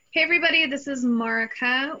Hey everybody, this is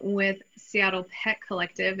Marika with Seattle Pet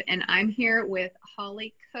Collective, and I'm here with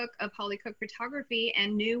Holly Cook of Holly Cook Photography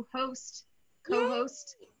and new host,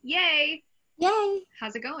 co-host. Yay! Yay!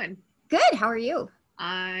 How's it going? Good. How are you?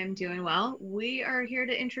 I'm doing well. We are here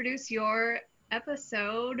to introduce your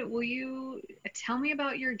episode. Will you tell me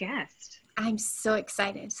about your guest? I'm so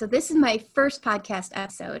excited. So this is my first podcast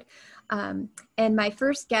episode. And my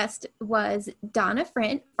first guest was Donna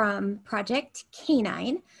Frint from Project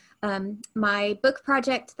Canine. My book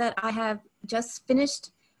project that I have just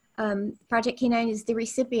finished, Project Canine is the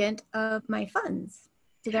recipient of my funds.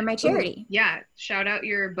 So they're my charity. Ooh, yeah. Shout out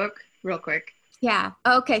your book real quick. Yeah.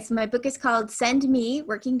 Okay. So my book is called Send Me,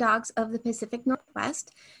 Working Dogs of the Pacific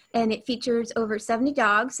Northwest. And it features over 70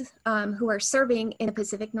 dogs who are serving in the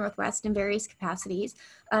Pacific Northwest in various capacities.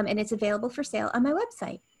 And it's available for sale on my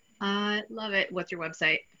website. I love it. What's your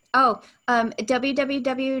website?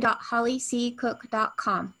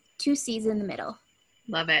 www.hollyccook.com. 2 C's in the middle.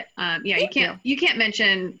 Love it. Yeah, you can't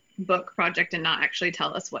mention book project and not actually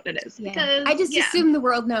tell us what it is. Yeah. Because I just assume the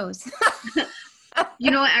world knows.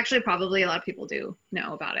 You know what? Actually, probably a lot of people do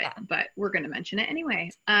know about it, but we're going to mention it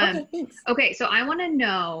anyway. Okay, thanks. Okay, so I want to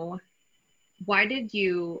know, why did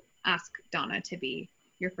you ask Donna to be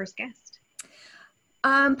your first guest?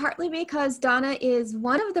 Partly because Donna is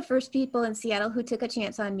one of the first people in Seattle who took a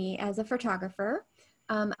chance on me as a photographer.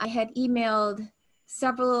 I had emailed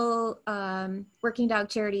several working dog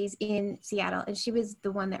charities in Seattle, and she was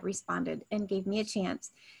the one that responded and gave me a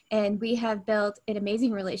chance. And we have built an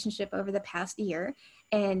amazing relationship over the past year.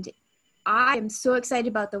 And I am so excited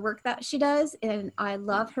about the work that she does, and I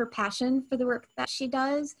love her passion for the work that she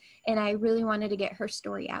does. And I really wanted to get her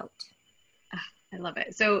story out. I love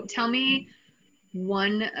it. So tell me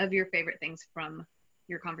one of your favorite things from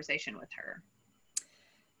your conversation with her.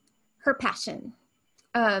 Her passion.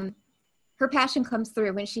 Her passion comes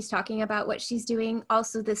through when she's talking about what she's doing.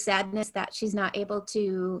 Also the sadness that she's not able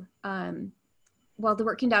to, the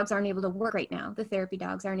working dogs aren't able to work right now. The therapy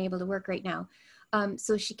dogs aren't able to work right now.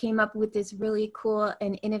 So she came up with this really cool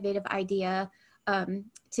and innovative idea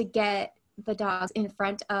to get the dogs in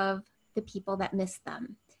front of the people that miss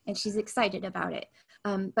them. And she's excited about it.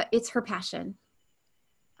 But it's her passion.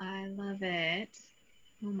 I love it.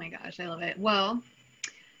 Oh my gosh, I love it. Well,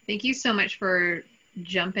 thank you so much for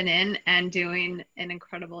jumping in and doing an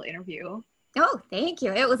incredible interview. Oh, thank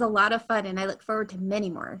you. It was a lot of fun, and I look forward to many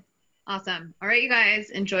more. Awesome. All right, you guys,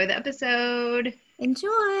 enjoy the episode.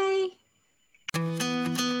 Enjoy.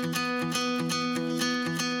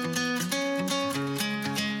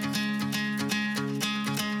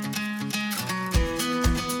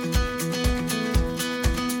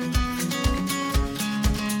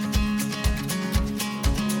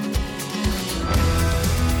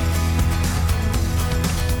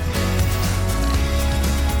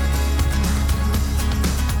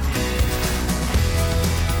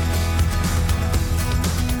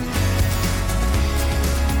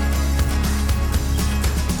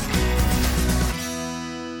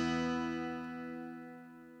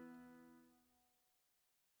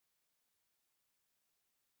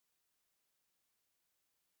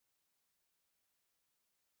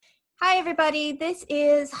 Hi, everybody. This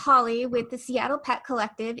is Holly with the Seattle Pet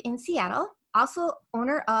Collective in Seattle, also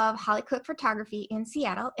owner of Holly Cook Photography in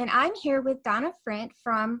Seattle. And I'm here with Donna Frint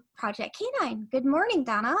from Project Canine. Good morning,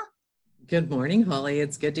 Donna. Good morning, Holly.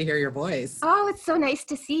 It's good to hear your voice. Oh, it's so nice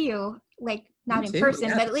to see you. Like, not in person,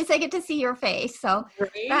 but at least I get to see your face. So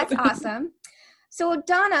That's awesome. So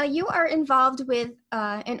Donna, you are involved with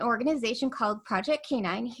an organization called Project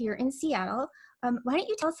Canine here in Seattle. Why don't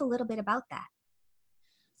you tell us a little bit about that?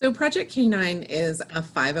 So Project Canine is a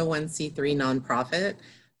 501c3 nonprofit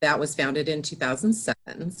that was founded in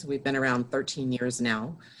 2007. So we've been around 13 years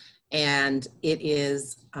now. And it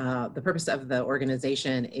is, the purpose of the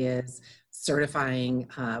organization is certifying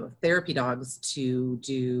therapy dogs to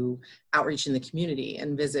do outreach in the community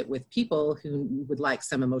and visit with people who would like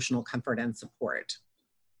some emotional comfort and support.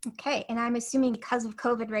 Okay, and I'm assuming because of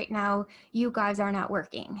COVID right now, you guys are not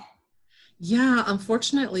working. Yeah,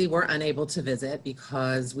 unfortunately, we're unable to visit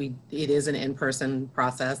because it is an in-person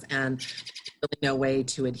process and really no way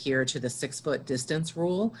to adhere to the 6-foot distance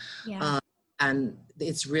rule. Yeah. And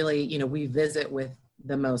it's really, we visit with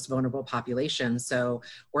the most vulnerable population. So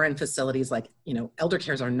we're in facilities like, elder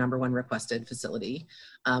care is our #1 requested facility,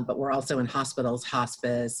 but we're also in hospitals,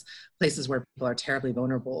 hospice, places where people are terribly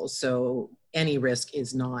vulnerable. So any risk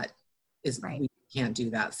is right. We can't do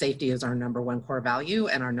that. Safety is our #1 core value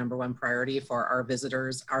and our #1 priority for our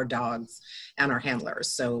visitors, our dogs, and our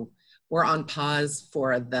handlers. So we're on pause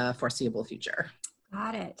for the foreseeable future.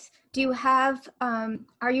 Got it. Do you have,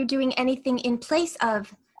 are you doing anything in place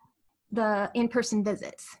of the in-person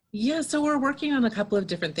visits? Yeah, so we're working on a couple of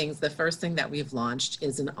different things. The first thing that we've launched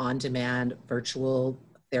is an on-demand virtual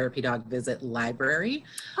therapy dog visit library.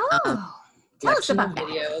 Oh, tell us Selection of about that.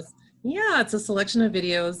 videos. Yeah, it's a selection of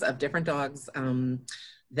videos of different dogs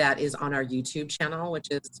that is on our YouTube channel, which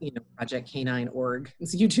is, Project Canine.org.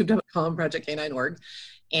 It's youtube.com, Project Canine.org.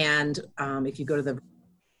 And if you go to the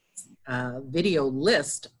video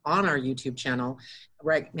list on our YouTube channel,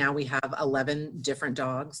 right now we have 11 different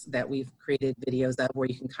dogs that we've created videos of, where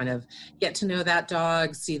you can kind of get to know that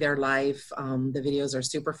dog, see their life. The videos are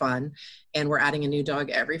super fun, and we're adding a new dog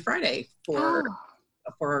every Friday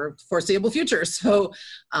for foreseeable future. So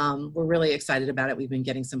we're really excited about it. We've been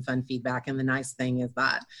getting some fun feedback, and the nice thing is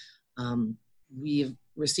that we've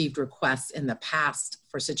received requests in the past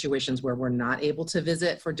for situations where we're not able to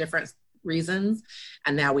visit for different reasons,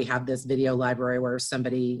 and now we have this video library where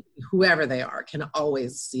somebody, whoever they are, can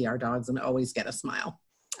always see our dogs and always get a smile.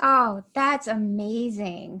 Oh, that's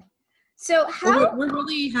amazing. So we're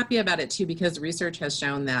really happy about it too, because research has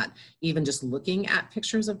shown that even just looking at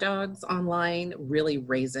pictures of dogs online really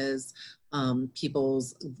raises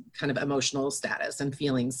people's kind of emotional status and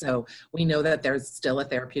feelings. So we know that there's still a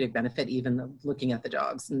therapeutic benefit even looking at the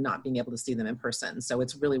dogs and not being able to see them in person. So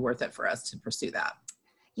it's really worth it for us to pursue that.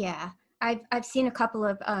 Yeah, I've seen a couple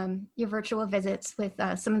of your virtual visits with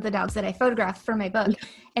some of the dogs that I photographed for my book,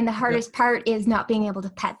 and the hardest part is not being able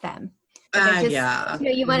to pet them. Yeah.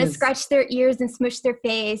 You want to scratch their ears and smush their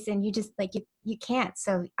face, and you just like you can't.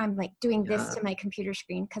 So I'm like doing this to my computer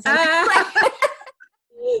screen because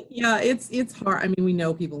yeah, it's hard. I mean, we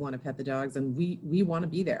know people want to pet the dogs, and we want to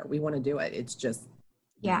be there. We want to do it. It's just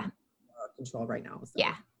control right now. So.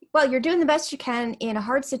 Yeah. Well, you're doing the best you can in a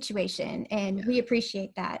hard situation, and we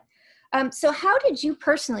appreciate that. So how did you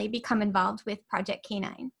personally become involved with Project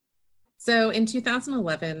Canine? So in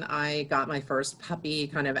 2011, I got my first puppy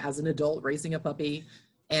kind of as an adult, raising a puppy,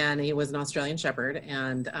 and he was an Australian Shepherd,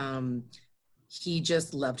 and he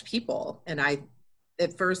just loved people. And I,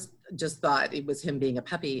 at first, just thought it was him being a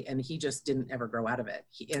puppy, and he just didn't ever grow out of it.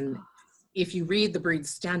 And if you read the breed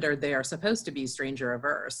standard, they are supposed to be stranger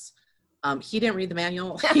averse. He didn't read the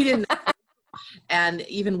manual. He didn't. And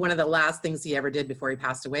even one of the last things he ever did before he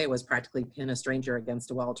passed away was practically pin a stranger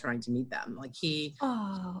against a wall trying to meet them. Like he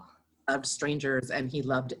loved strangers, and he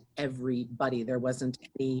loved everybody. There wasn't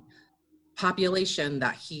any population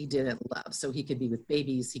that he didn't love. So he could be with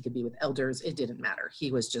babies, he could be with elders. It didn't matter.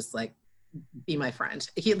 He was just like, be my friend.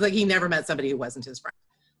 He never met somebody who wasn't his friend.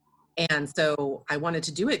 And so I wanted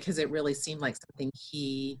to do it because it really seemed like something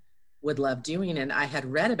he would love doing. And I had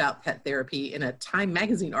read about pet therapy in a Time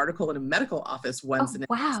magazine article in a medical office once. And it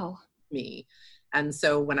was me. And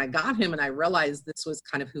so when I got him and I realized this was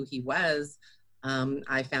kind of who he was,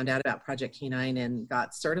 I found out about Project Canine and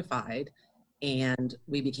got certified. And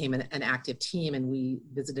we became an active team, and we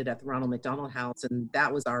visited at the Ronald McDonald House. And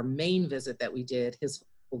that was our main visit that we did his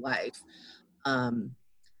whole life.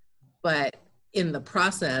 But in the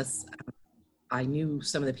process, I knew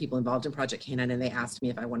some of the people involved in Project Canine, and they asked me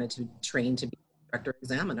if I wanted to train to be director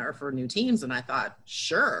examiner for new teams. And I thought,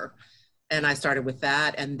 sure. And I started with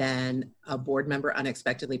that. And then a board member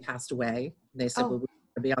unexpectedly passed away. They said, well, we want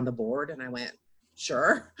to be on the board. And I went,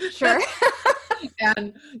 sure.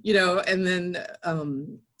 And, and then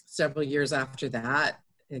several years after that,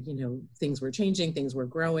 things were changing, things were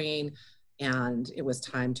growing. And it was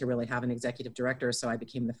time to really have an executive director. So I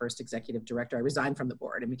became the first executive director. I resigned from the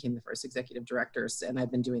board and became the first executive director. And I've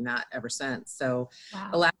been doing that ever since. So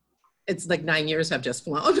it's like 9 years have just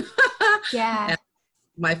flown. Yeah. And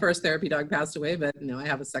my first therapy dog passed away, but I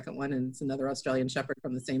have a second one, and it's another Australian Shepherd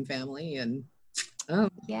from the same family. And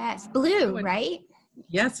yes, Blue, right?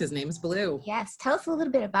 Yes, his name is Blue. Yes. Tell us a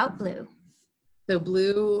little bit about Blue. So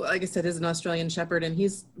Blue, like I said, is an Australian Shepherd, and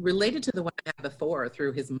he's related to the one I had before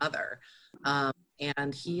through his mother.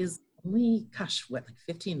 And he is only,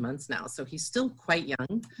 15 months now. So he's still quite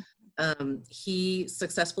young. He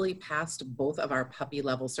successfully passed both of our puppy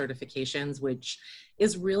level certifications, which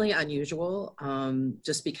is really unusual,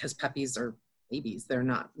 just because puppies are babies. They're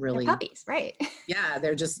not really they're puppies, right? Yeah,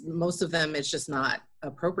 they're just, most of them, it's just not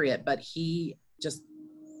appropriate, but he just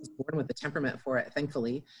was born with the temperament for it,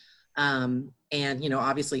 thankfully. And,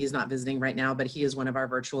 obviously he's not visiting right now, but he is one of our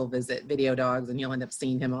virtual visit video dogs, and you'll end up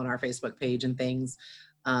seeing him on our Facebook page and things.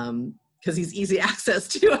 Cause he's easy access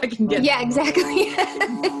too. I can get, exactly.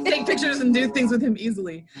 take pictures and do things with him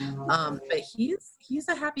easily. But he's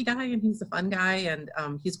a happy guy, and he's a fun guy, and,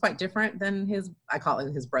 he's quite different than I call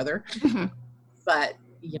it his brother, but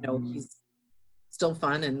he's still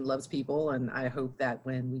fun and loves people. And I hope that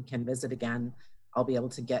when we can visit again, I'll be able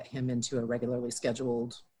to get him into a regularly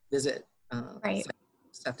scheduled visit. Right.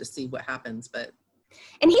 just have to see what happens. But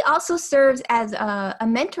And he also serves as a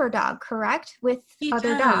mentor dog, correct? With he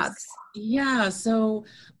other does. dogs. Yeah. So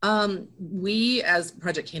we as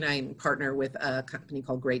Project Canine partner with a company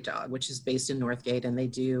called Great Dog, which is based in Northgate, and they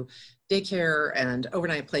do daycare and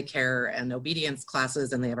overnight play care and obedience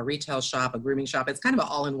classes, and they have a retail shop, a grooming shop. It's kind of an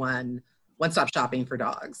all-in-one, one-stop shopping for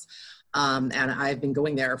dogs. And I've been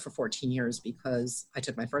going there for 14 years because I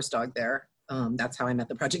took my first dog there. That's how I met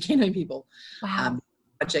the Project Canine people. Wow.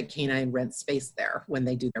 Project Canine rents space there when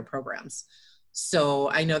they do their programs.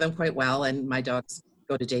 So I know them quite well, and my dogs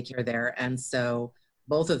go to daycare there. And so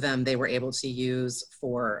both of them, they were able to use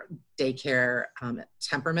for daycare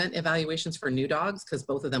temperament evaluations for new dogs, because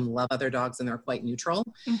both of them love other dogs and they're quite neutral.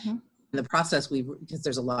 Mm-hmm. In the process, because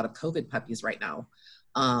there's a lot of COVID puppies right now,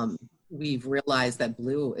 we've realized that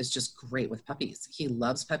Blue is just great with puppies. He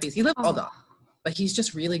loves puppies. He loves all dogs, but he's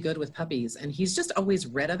just really good with puppies. And he's just always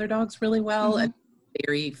read other dogs really well, and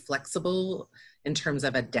very flexible in terms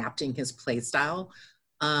of adapting his play style.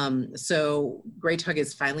 So Great Dog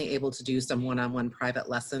is finally able to do some one-on-one private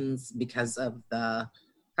lessons because of the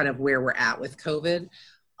kind of where we're at with COVID.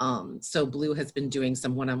 So Blue has been doing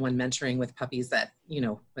some one-on-one mentoring with puppies that, you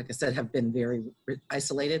know, like I said, have been very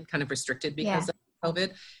isolated, kind of restricted because of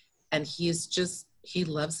COVID. And he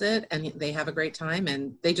loves it, and they have a great time,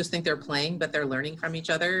 and they just think they're playing, but they're learning from each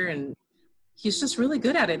other. And he's just really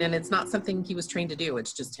good at it, and it's not something he was trained to do.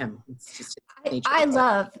 It's just him. It's just his nature.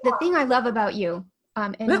 The thing I love about you,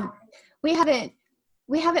 and we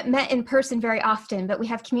haven't met in person very often, but we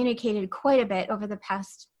have communicated quite a bit over the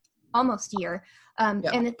past almost year. And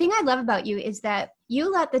the thing I love about you is that you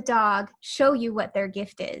let the dog show you what their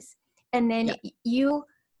gift is, and then you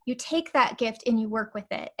take that gift and you work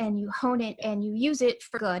with it and you hone it and you use it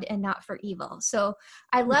for good and not for evil. So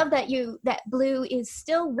I love that Blue is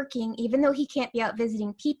still working, even though he can't be out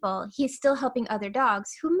visiting people, he's still helping other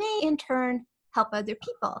dogs who may in turn help other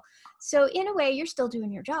people. So in a way, you're still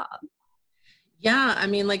doing your job. Yeah, I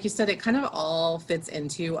mean, like you said, it kind of all fits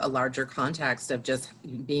into a larger context of just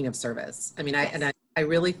being of service. I mean, I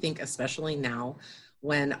really think, especially now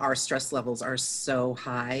when our stress levels are so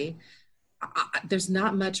high, there's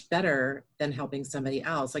not much better than helping somebody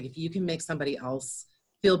else. Like if you can make somebody else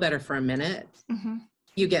feel better for a minute,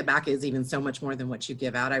 you get back is even so much more than what you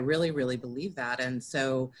give out. I really, really believe that. And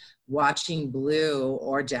so watching Blue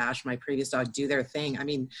or Dash, my previous dog, do their thing, I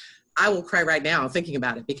mean, I will cry right now thinking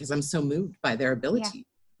about it because I'm so moved by their ability.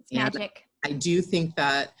 Yeah, it's magic. I do think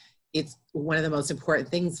that it's one of the most important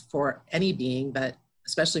things for any being, but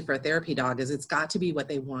especially for a therapy dog, is it's got to be what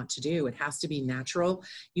they want to do. It has to be natural.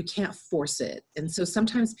 You can't force it. And so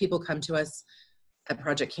sometimes people come to us at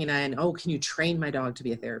Project Canine, oh, can you train my dog to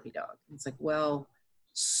be a therapy dog? And it's like, well,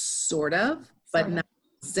 sort of, but not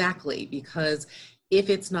exactly, because if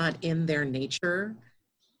it's not in their nature,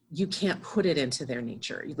 you can't put it into their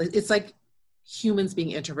nature. It's like humans being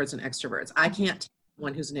introverts and extroverts. I can't take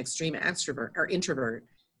one who's an extreme extrovert or introvert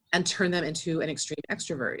and turn them into an extreme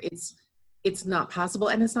extrovert. It's not possible,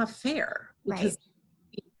 and it's not fair, because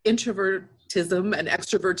introvertism and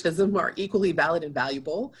extrovertism are equally valid and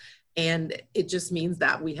valuable. And it just means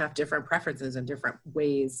that we have different preferences and different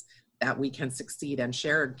ways that we can succeed and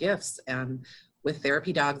share gifts. And with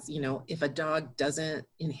therapy dogs, you know, if a dog doesn't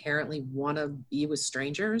inherently want to be with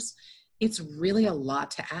strangers, it's really a lot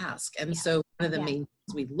to ask. And so one of the main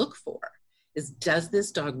things we look for is, does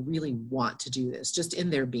this dog really want to do this? Just in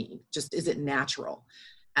their being, just, is it natural?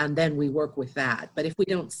 And then we work with that. But if we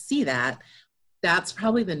don't see that, that's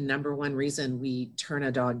probably the number one reason we turn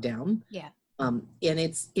a dog down. Yeah. And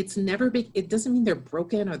it's never big. It doesn't mean they're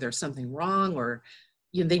broken or there's something wrong or,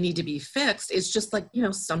 you know, they need to be fixed. It's just like, you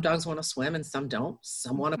know, some dogs want to swim and some don't.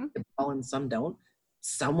 Some want to play ball and some don't.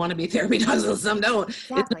 Some want to be therapy dogs and some don't.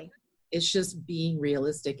 Exactly. It's just being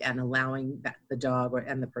realistic and allowing the dog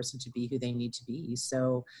and the person to be who they need to be.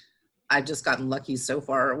 So I've just gotten lucky so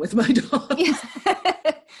far with my dog.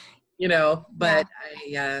 You know, but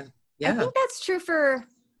I think that's true for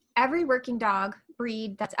every working dog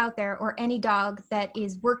breed that's out there, or any dog that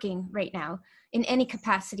is working right now in any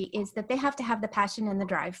capacity, is that they have to have the passion and the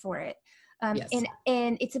drive for it.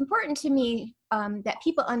 And it's important to me that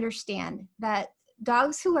people understand that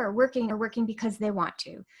dogs who are working because they want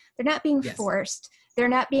to. They're not being forced. They're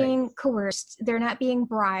not being coerced. They're not being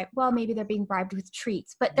bribed. Well, maybe they're being bribed with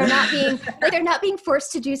treats, but they're not being they're not being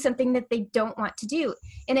forced to do something that they don't want to do.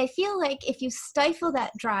 And I feel like if you stifle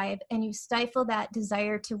that drive and you stifle that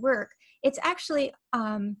desire to work, it's actually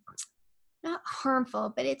not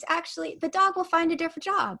harmful, but it's actually, the dog will find a different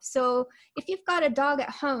job. So if you've got a dog at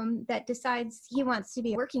home that decides he wants to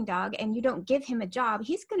be a working dog and you don't give him a job,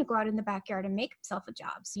 he's going to go out in the backyard and make himself a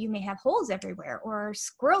job. So you may have holes everywhere, or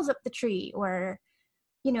squirrels up the tree, or,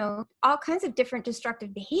 you know, all kinds of different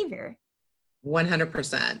destructive behavior.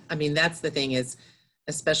 100%. I mean, that's the thing is,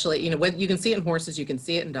 especially, you know, what you can see it in horses, you can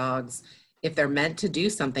see it in dogs. If they're meant to do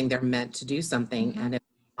something, they're meant to do something. And if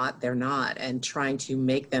not, they're not. And trying to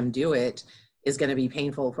make them do it is going to be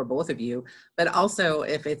painful for both of you. But also,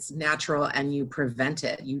 if it's natural and you prevent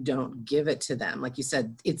it, you don't give it to them. Like you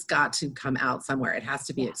said, it's got to come out somewhere. It has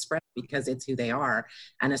to be expressed because it's who they are.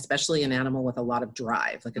 And especially an animal with a lot of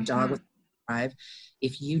drive, like a dog with drive,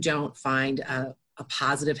 if you don't find a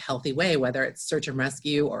positive, healthy way, whether it's search and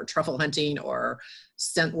rescue or truffle hunting or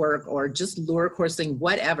scent work or just lure coursing,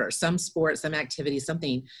 whatever, some sport, some activity,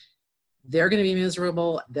 something, they're going to be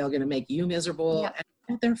miserable. They're going to make you miserable. And it's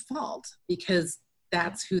not their fault, because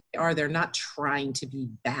that's who they are. They're not trying to be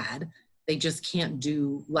bad. They just can't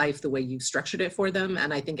do life the way you've structured it for them.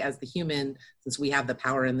 And I think as the human, since we have the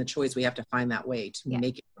power and the choice, we have to find that way to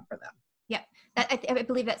make it for them. Yeah. I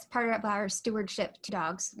believe that's part of our stewardship to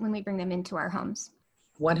dogs when we bring them into our homes.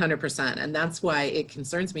 100%. And that's why it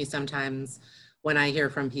concerns me sometimes when I hear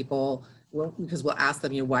from people, well, because we'll ask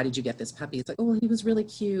them, you know, why did you get this puppy? It's like, oh, he was really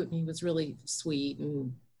cute and he was really sweet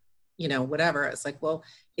and, you know, whatever. It's like, well,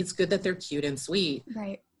 it's good that they're cute and sweet.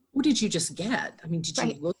 Right. Who did you just get? I mean, did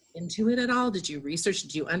you look into it at all? Did you research?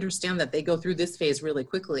 Did you understand that they go through this phase really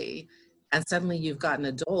quickly and suddenly you've got an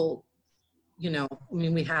adult? You know, I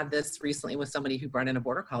mean, we had this recently with somebody who brought in a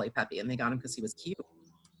border collie puppy and they got him because he was cute.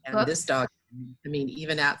 And this dog, I mean,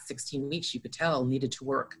 even at 16 weeks, you could tell needed to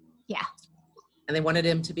work. Yeah. And they wanted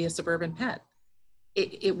him to be a suburban pet.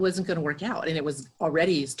 It wasn't going to work out. And it was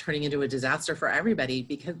already turning into a disaster for everybody,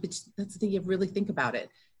 because that's the thing, you really think about it.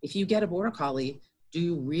 If you get a border collie, do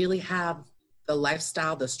you really have the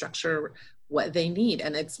lifestyle, the structure, what they need?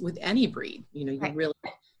 And it's with any breed, you know, you really,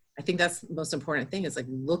 I think that's the most important thing is like,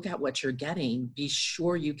 look at what you're getting, be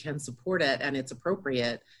sure you can support it and it's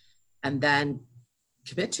appropriate, and then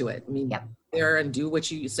commit to it. I mean, there and do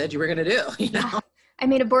what you said you were going to do, you know? I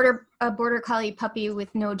mean, a border collie puppy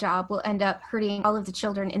with no job will end up hurting all of the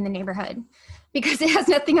children in the neighborhood because it has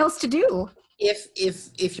nothing else to do.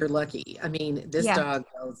 If you're lucky. I mean, this dog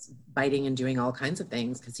was biting and doing all kinds of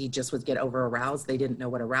things because he just would get over aroused. They didn't know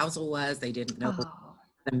what arousal was. They didn't know how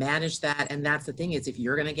to manage that. And that's the thing is, if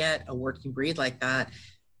you're going to get a working breed like that,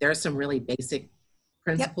 there are some really basic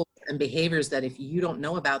principles and behaviors that if you don't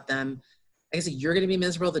know about them, like I said, you're going to be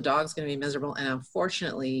miserable. The dog's going to be miserable. And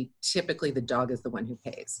unfortunately, typically the dog is the one who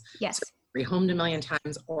pays. Yes. So rehomed a million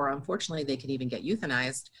times, or unfortunately they could even get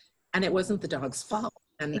euthanized, and it wasn't the dog's fault.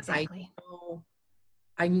 And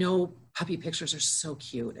I know puppy pictures are so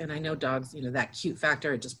cute, and I know dogs, you know, that cute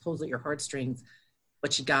factor, it just pulls at your heartstrings,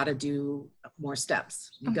 but you got to do more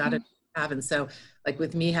steps. You got to have, and so like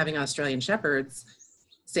with me having Australian Shepherds,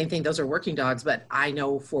 same thing, those are working dogs, but I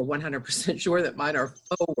know for 100% sure that mine are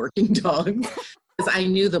faux working dogs because I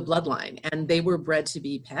knew the bloodline, and they were bred to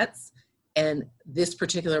be pets. And this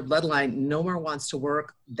particular bloodline no more wants to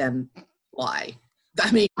work than fly. I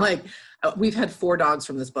mean, like we've had 4 dogs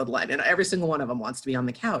from this bloodline, and every single one of them wants to be on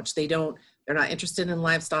the couch. They're not interested in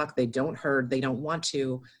livestock. They don't herd. They don't want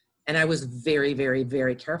to. And I was very, very,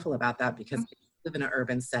 very careful about that because I live in an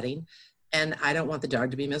urban setting and I don't want the dog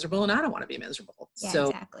to be miserable, and I don't want to be miserable. Yeah, so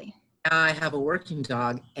exactly. I have a working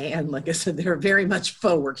dog, and like I said, they're very much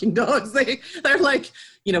faux working dogs. They're like,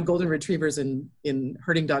 you know, golden retrievers in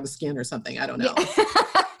herding dog skin or something. I don't know.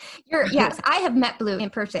 Yes, I have met Blue in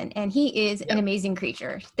person, and he is an amazing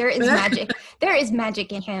creature. There is magic. There is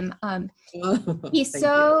magic in him. He's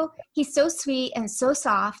so sweet and so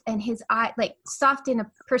soft, and his eye, like soft in a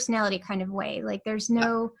personality kind of way. Like there's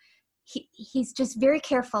no, he's just very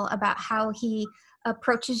careful about how he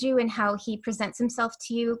approaches you and how he presents himself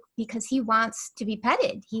to you, because he wants to be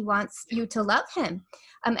petted. He wants you to love him.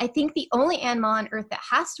 I think the only animal on earth that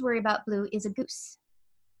has to worry about Blue is a goose.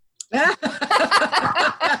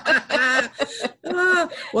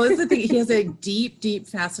 Well, it's the thing. He has a deep, deep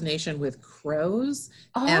fascination with crows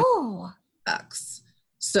and ducks.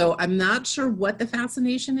 So I'm not sure what the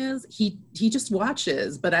fascination is. He just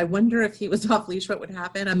watches, but I wonder if he was off leash, what would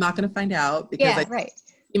happen. I'm not going to find out because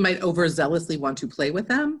he might overzealously want to play with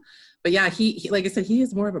them. But yeah, he like I said, he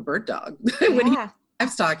is more of a bird dog. When he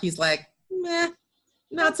livestock, he's like, meh,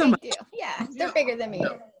 not so much. Yeah, they're bigger than me.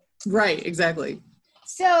 Right, exactly.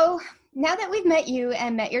 So now that we've met you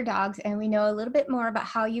and met your dogs, and we know a little bit more about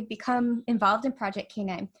how you've become involved in Project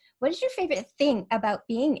K9, what is your favorite thing about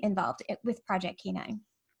being involved with Project K9?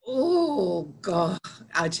 Oh God,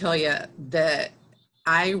 I tell you that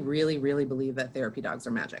I really, really believe that therapy dogs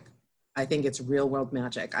are magic. I think it's real world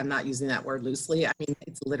magic. I'm not using that word loosely. I mean,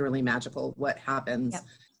 it's literally magical what happens. Yep.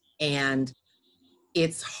 And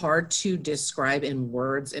it's hard to describe in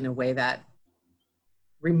words in a way that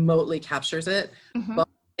remotely captures it. Mm-hmm. But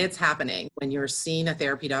it's happening when you're seeing a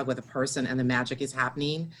therapy dog with a person and the magic is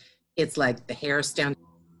happening. It's like the hair stand.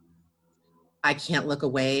 I can't look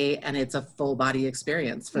away, and it's a full body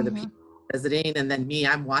experience for the people visiting. And then me,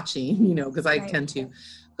 I'm watching, you know, because I tend to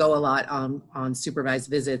go a lot on supervised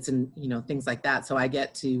visits and, you know, things like that. So I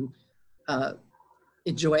get to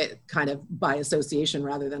enjoy it kind of by association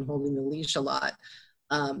rather than holding the leash a lot.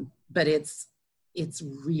 But it's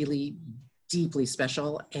really deeply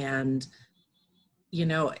special. And, you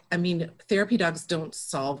know, I mean, therapy dogs don't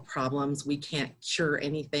solve problems. We can't cure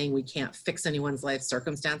anything. We can't fix anyone's life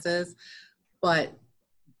circumstances. But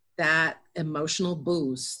that emotional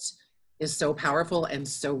boost is so powerful and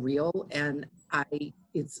so real. And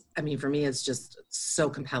for me, it's just so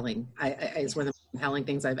compelling. It's one of the most compelling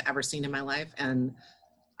things I've ever seen in my life. And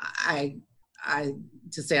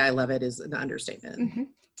to say I love it is an understatement. Mm-hmm.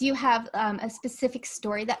 Do you have a specific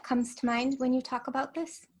story that comes to mind when you talk about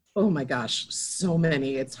this? Oh my gosh, so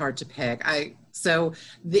many. It's hard to pick. It will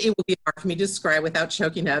be hard for me to describe without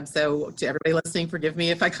choking up. So to everybody listening, forgive me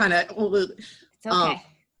if I kind of. It's okay.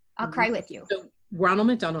 I'll cry with you. So Ronald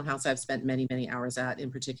McDonald House, I've spent many, many hours at,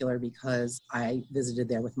 in particular because I visited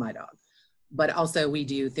there with my dog. But also we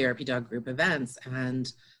do therapy dog group events.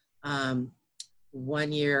 And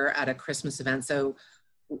one year at a Christmas event, so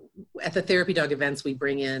at the therapy dog events, we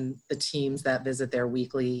bring in the teams that visit there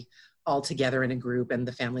weekly all together in a group, and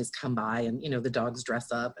the families come by, and, you know, the dogs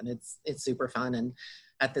dress up, and it's super fun. And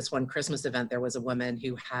at this one Christmas event, there was a woman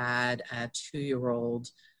who had a 2-year-old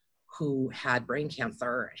who had brain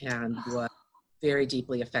cancer and was very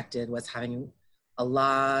deeply affected, was having a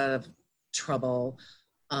lot of trouble.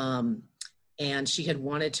 And she had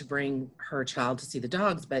wanted to bring her child to see the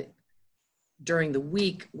dogs, but during the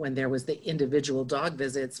week when there was the individual dog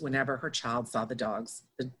visits, whenever her child saw the dogs,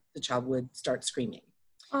 the child would start screaming.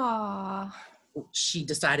 Aww. She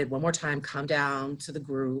decided one more time, come down to the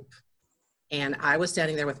group. And I was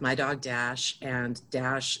standing there with my dog Dash, and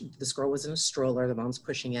Dash, this girl was in a stroller, the mom's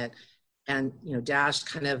pushing it. And, you know, Dash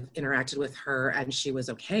kind of interacted with her and she was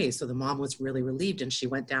okay. So the mom was really relieved, and she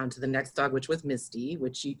went down to the next dog, which was Misty,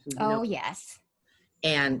 which you know. Yes.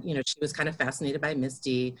 And, you know, she was kind of fascinated by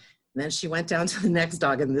Misty. And then she went down to the next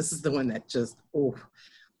dog, and this is the one that just,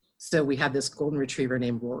 So we had this golden retriever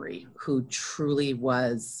named Rory, who truly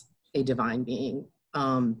was a divine being.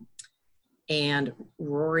 And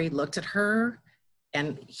Rory looked at her,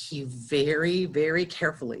 and he very, very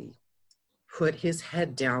carefully put his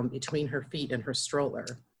head down between her feet and her stroller,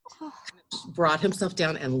 brought himself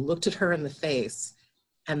down and looked at her in the face.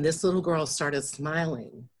 And this little girl started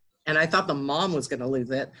smiling. And I thought the mom was going to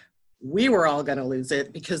lose it. We were all going to lose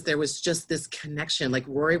it, because there was just this connection. Like,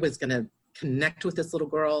 Rory was going to connect with this little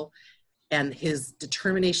girl, and his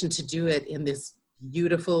determination to do it in this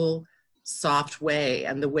beautiful, soft way,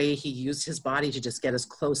 and the way he used his body to just get as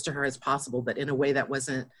close to her as possible, but in a way that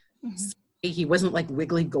wasn't, he wasn't like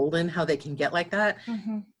Wiggly Golden, how they can get like that.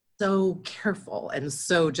 So careful and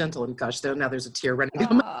so gentle. And gosh, now there's a tear running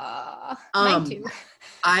down mine too.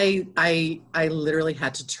 I literally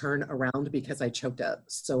had to turn around because I choked up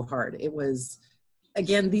so hard. It was,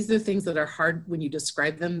 again, these are things that are hard when you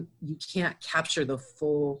describe them. You can't capture the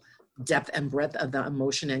full depth and breadth of the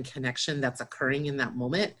emotion and connection that's occurring in that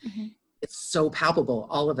moment. It's so palpable.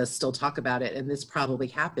 All of us still talk about it. And this probably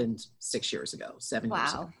happened 6 years ago, 7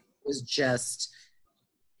 years ago.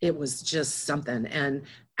 It was just something. And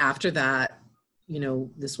after that, you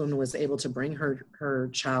know, this woman was able to bring her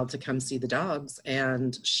child to come see the dogs,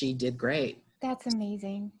 and she did great. That's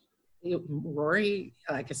amazing. Rory,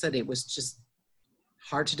 like I said, it was just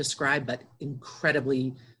hard to describe, but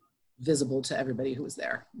incredibly visible to everybody who was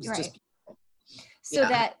there. It was just beautiful. So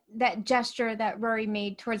that gesture that Rory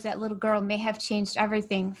made towards that little girl may have changed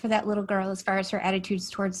everything for that little girl as far as her attitudes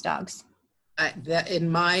towards dogs. That, in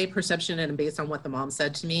my perception and based on what the mom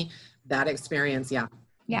said to me, that experience,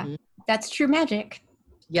 That's true magic.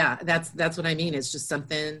 Yeah, that's what I mean. It's just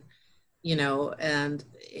something, you know, and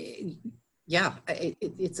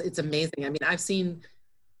it's amazing. I mean, I've seen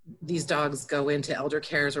these dogs go into elder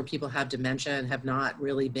cares where people have dementia and have not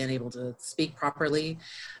really been able to speak properly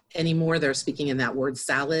anymore. They're speaking in that word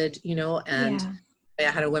salad, you know, and I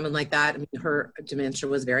had a woman like that. I mean, her dementia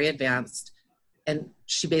was very advanced, and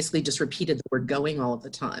she basically just repeated the word going all of the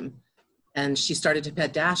time. And she started to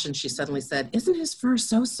pet Dash, and she suddenly said, "Isn't his fur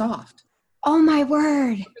so soft?" Oh my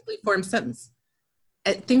word. Perfectly formed sentence.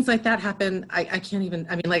 things like that happen. I can't even,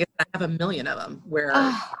 I mean, like I have a million of them where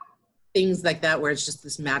things like that, where it's just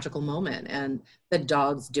this magical moment and the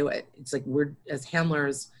dogs do it. It's like we're, as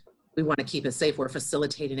handlers, we want to keep it safe. We're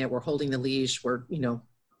facilitating it. We're holding the leash. We're, you know,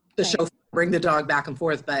 the chauffeur bring the dog back and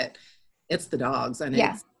forth, but it's the dogs, and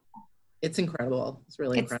it's incredible. It's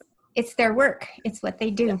really incredible. It's their work. It's what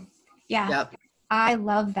they do. Yeah. Yep. I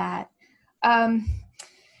love that.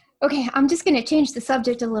 Okay, I'm just going to change the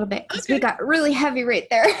subject a little bit because we got really heavy right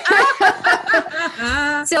there.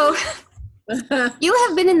 So you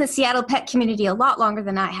have been in the Seattle pet community a lot longer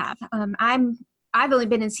than I have. I've only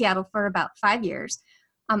been in Seattle for about 5 years.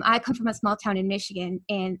 I come from a small town in Michigan,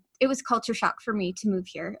 and it was culture shock for me to move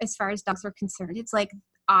here as far as dogs are concerned. It's like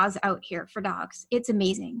Oz out here for dogs. It's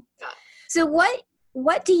amazing. So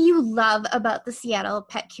what do you love about the Seattle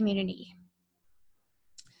pet community?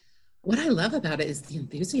 What I love about it is the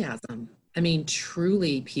enthusiasm. I mean,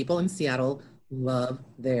 truly, people in Seattle love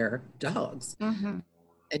their dogs. Mm-hmm.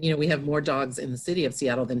 And, you know, we have more dogs in the city of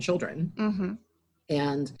Seattle than children. Mm-hmm.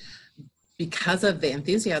 And because of the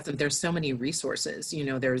enthusiasm, there's so many resources. You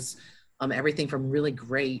know, there's everything from really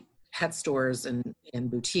great pet stores and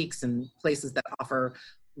boutiques and places that offer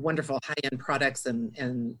wonderful high-end products and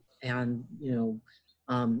you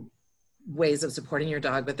know, ways of supporting your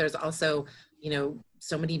dog. But there's also, you know,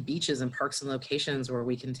 so many beaches and parks and locations where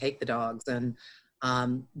we can take the dogs. And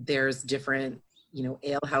there's different, you know,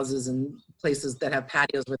 ale houses and places that have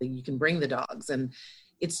patios where you can bring the dogs. And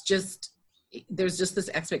it's just, there's just this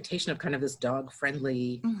expectation of kind of this dog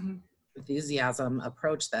friendly enthusiasm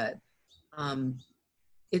approach that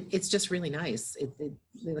it's just really nice.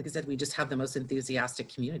 Like I said, we just have the most enthusiastic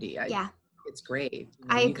community. It's great. You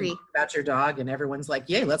know, I agree. You can talk about your dog and everyone's like,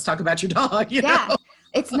 yay, let's talk about your dog. You know?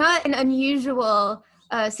 It's not an unusual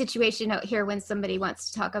situation out here when somebody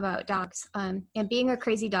wants to talk about dogs. And being a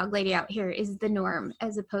crazy dog lady out here is the norm,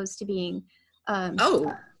 as opposed to being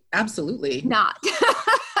absolutely not.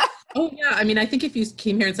 Oh yeah, I mean, I think if you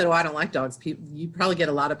came here and said, "Oh, I don't like dogs," you'd probably get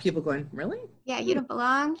a lot of people going, "Really? Yeah, you don't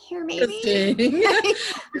belong here, maybe."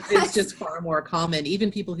 It's just far more common.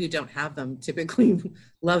 Even people who don't have them typically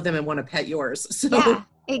love them and want to pet yours. So. Yeah,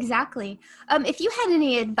 exactly. If you had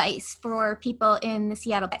any advice for people in the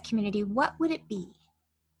Seattle pet community, what would it be?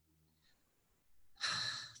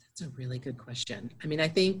 That's a really good question. I mean, I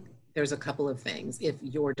think there's a couple of things. If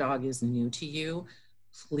your dog is new to you,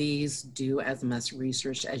 please do as much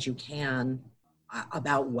research as you can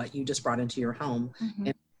about what you just brought into your home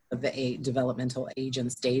and the developmental age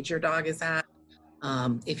and stage your dog is at.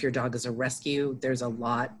 If your dog is a rescue, there's a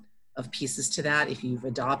lot of pieces to that. If you've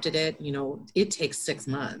adopted it, you know, it takes 6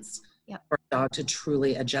 months for a dog to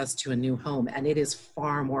truly adjust to a new home. And it is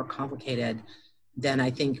far more complicated than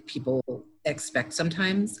I think people expect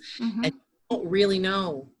sometimes. And you don't really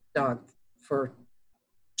know dog for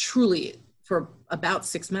about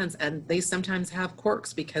 6 months, and they sometimes have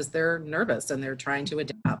quirks because they're nervous and they're trying to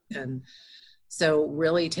adapt. And so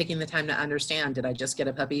really taking the time to understand, did I just get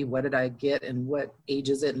a puppy? What did I get and what age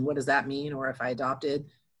is it and what does that mean? Or if I adopted,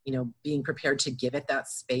 you know, being prepared to give it that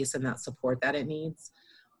space and that support that it needs.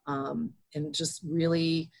 And just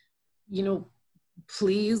really, you know,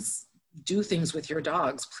 please do things with your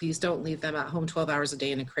dogs. Please don't leave them at home 12 hours a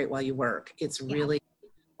day in a crate while you work. It's really,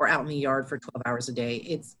 or out in the yard for 12 hours a day.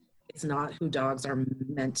 It's not who dogs are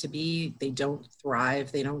meant to be. They don't thrive.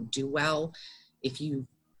 They don't do well. If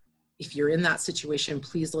you're in that situation,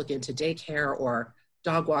 please look into daycare or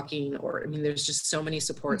dog walking, or, I mean, there's just so many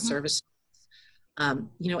support services,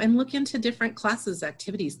 you know, and look into different classes,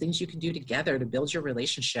 activities, things you can do together to build your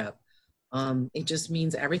relationship. It just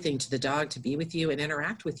means everything to the dog to be with you and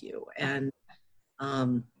interact with you. And,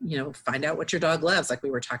 you know, find out what your dog loves, like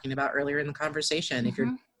we were talking about earlier in the conversation. If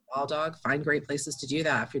you're ball dog, find great places to do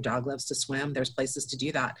that. If your dog loves to swim, there's places to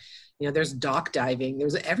do that. You know, there's dock diving,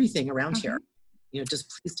 there's everything around here. You know,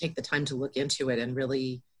 just please take the time to look into it and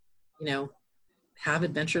really, you know, have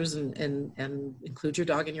adventures and include your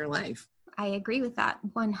dog in your life. I agree with that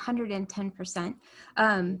 110%.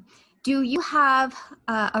 Do you have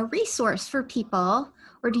a resource for people,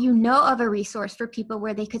 or do you know of a resource for people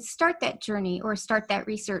where they could start that journey or start that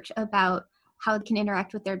research about how they can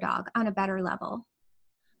interact with their dog on a better level?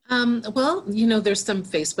 Well, you know, there's some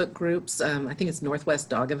Facebook groups. I think it's Northwest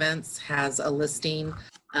Dog Events has a listing.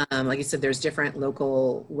 Like I said, there's different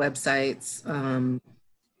local websites.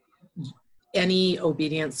 Any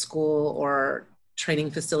obedience school or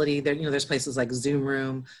training facility there, you know, there's places like Zoom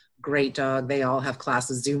Room, Great Dog. They all have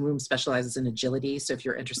classes. Zoom Room specializes in agility. So if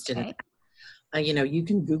you're interested in, you know, you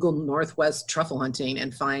can Google Northwest truffle hunting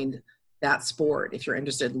and find that sport. If you're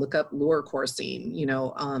interested, look up lure coursing.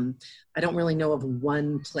 I don't really know of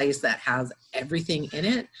one place that has everything in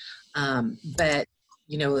it. But,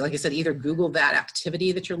 like I said, either Google that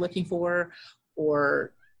activity that you're looking for,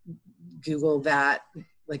 or Google that,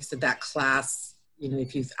 like I said, that class.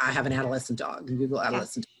 I have an adolescent dog, and Google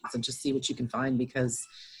adolescent dogs and just see what you can find, because,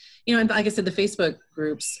 and like I said, the Facebook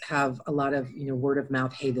groups have a lot of, word of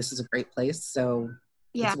mouth. Hey, this is a great place. So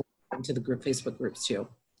yeah, to the group Facebook groups too.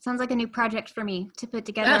 Sounds like a new project for me to put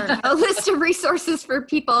together a list of resources for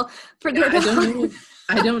people for their dogs.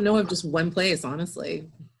 I don't know of just one place, honestly.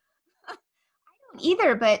 I don't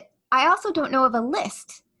either, but I also don't know of a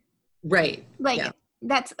list. Right.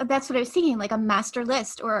 That's what I was thinking, like a master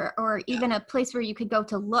list, or even a place where you could go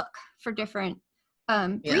to look for different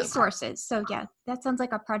resources. So yeah, that sounds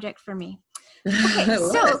like a project for me. Okay,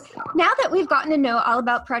 so now that we've gotten to know all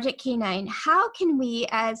about Project K9, how can we,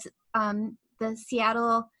 as the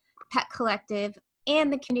Seattle Pet Collective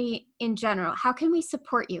and the community in general, how can we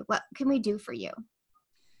support you? What can we do for you?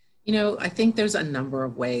 I think there's a number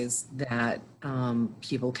of ways that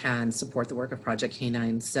people can support the work of Project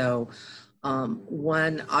K9. So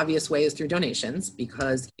one obvious way is through donations,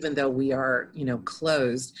 because even though we are,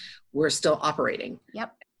 closed, we're still operating.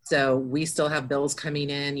 Yep. So we still have bills coming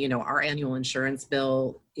in, our annual insurance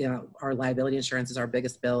bill, our liability insurance is our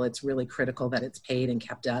biggest bill. It's really critical that it's paid and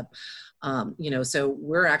kept up. So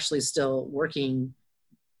we're actually still working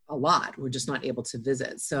a lot. We're just not able to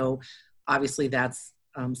visit. So obviously that's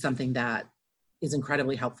something that is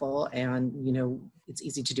incredibly helpful. And, it's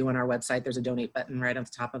easy to do on our website. There's a donate button right on the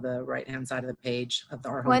top of the right-hand side of the page of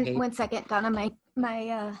our homepage. One second, Donna,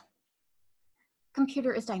 my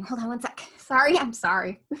computer is dying. Hold on one sec. Sorry, I'm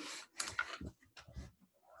sorry.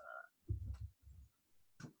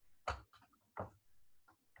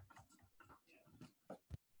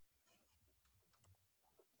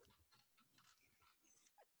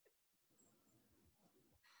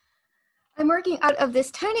 I'm working out of this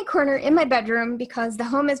tiny corner in my bedroom because the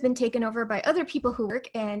home has been taken over by other people who work,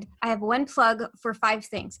 and I have one plug for 5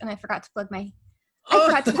 things, and I forgot to plug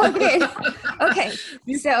it in. Okay,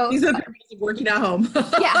 so these are working at home.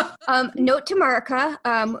 Yeah. Note to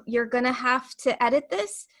Marika, you're gonna have to edit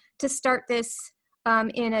this to start this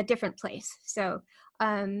in a different place. So,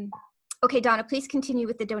 okay, Donna, please continue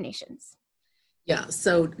with the donations. Yeah.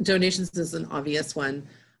 So donations is an obvious one.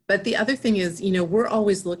 But the other thing is, we're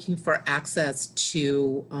always looking for access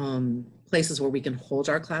to places where we can hold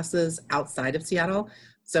our classes outside of Seattle.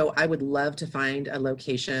 So I would love to find a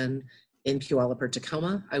location in Puyallup or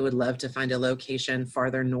Tacoma. I would love to find a location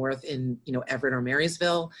farther north in, Everett or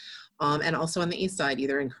Marysville, and also on the east side,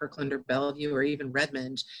 either in Kirkland or Bellevue or even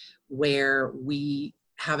Redmond, where we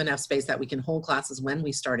have enough space that we can hold classes when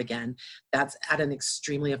we start again. That's at an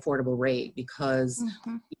extremely affordable rate, because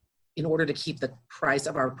in order to keep the price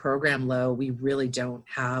of our program low, we really don't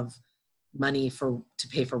have money to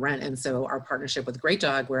pay for rent. And so our partnership with Great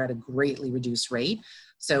Dog, we're at a greatly reduced rate.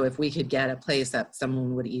 So if we could get a place that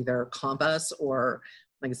someone would either comp us, or,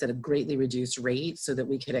 like I said, a greatly reduced rate, so that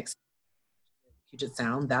we could Puget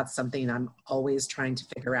Sound, that's something I'm always trying to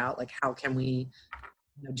figure out, like how can we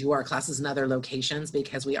do our classes in other locations,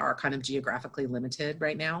 because we are kind of geographically limited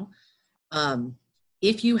right now.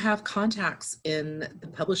 If you have contacts in the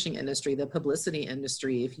publishing industry, the publicity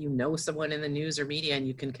industry, if you know someone in the news or media and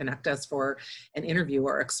you can connect us for an interview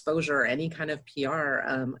or exposure or any kind of PR,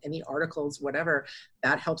 any articles, whatever,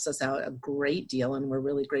 that helps us out a great deal. And we're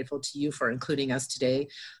really grateful to you for including us today,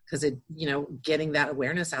 because getting that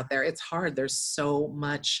awareness out there, it's hard. There's so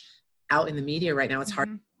much out in the media right now. It's hard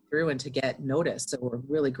to get through and to get noticed. So we're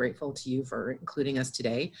really grateful to you for including us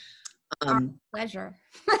today. Our pleasure.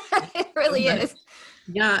 It really is.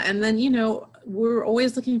 Yeah. And then, we're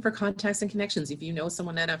always looking for contacts and connections. If you know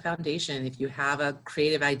someone at a foundation, if you have a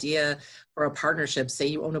creative idea for a partnership, say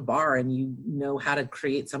you own a bar and you know how to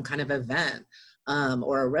create some kind of event,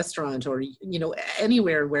 or a restaurant, or,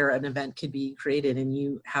 anywhere where an event could be created, and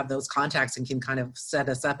you have those contacts and can kind of set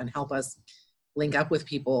us up and help us link up with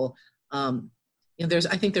people.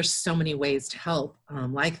 I think there's so many ways to help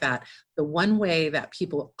like that. The one way that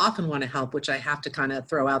people often want to help, which I have to kind of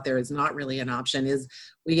throw out there is not really an option, is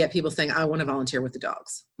we get people saying, I want to volunteer with the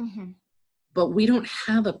dogs. But we don't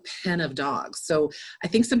have a pen of dogs. So I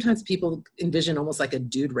think sometimes people envision almost like a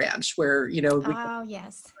dude ranch where, oh,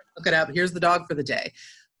 yes, look it up, here's the dog for the day.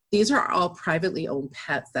 These are all privately owned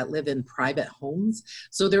pets that live in private homes.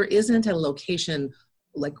 So there isn't a location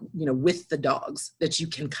with the dogs that you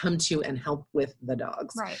can come to and help with the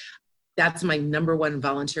dogs. Right. That's my number one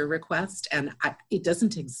volunteer request, and it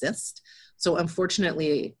doesn't exist. So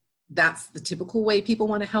unfortunately, that's the typical way people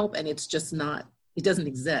want to help, and it's just not it doesn't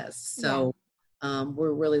exist. So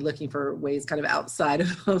we're really looking for ways kind of outside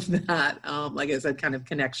of that. Like I said, kind of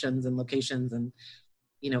connections and locations and,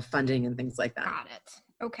 funding and things like that. Got it.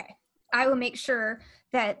 Okay. I will make sure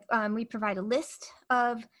that we provide a list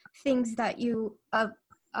of things that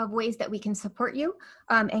of ways that we can support you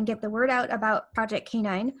and get the word out about Project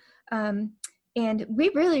K9. And we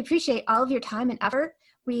really appreciate all of your time and effort.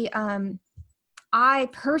 I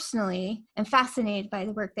personally am fascinated by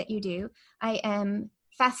the work that you do. I am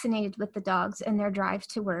fascinated with the dogs and their drive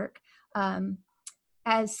to work.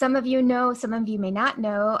 As some of you know, some of you may not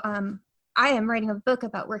know, I am writing a book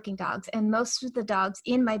about working dogs, and most of the dogs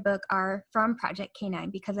in my book are from Project K9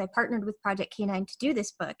 because I partnered with Project K9 to do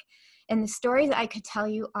this book. And the stories I could tell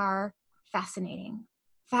you are fascinating.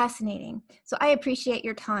 So I appreciate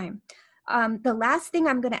your time. The last thing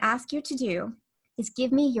I'm going to ask you to do is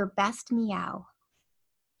give me your best meow.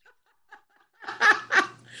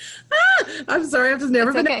 I'm sorry, I've just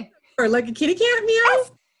never been okay. Or like a kitty cat meow.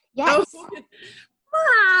 Yes.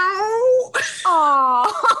 Oh.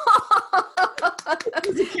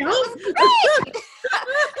 Does it count?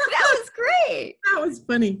 That was great. That was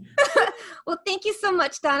funny. Well, thank you so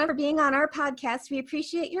much, Donna, for being on our podcast. We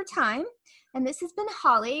appreciate your time. And this has been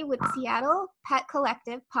Holly with Seattle Pet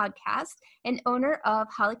Collective Podcast and owner of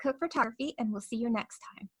Holly Cook Photography. And we'll see you next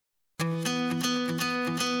time.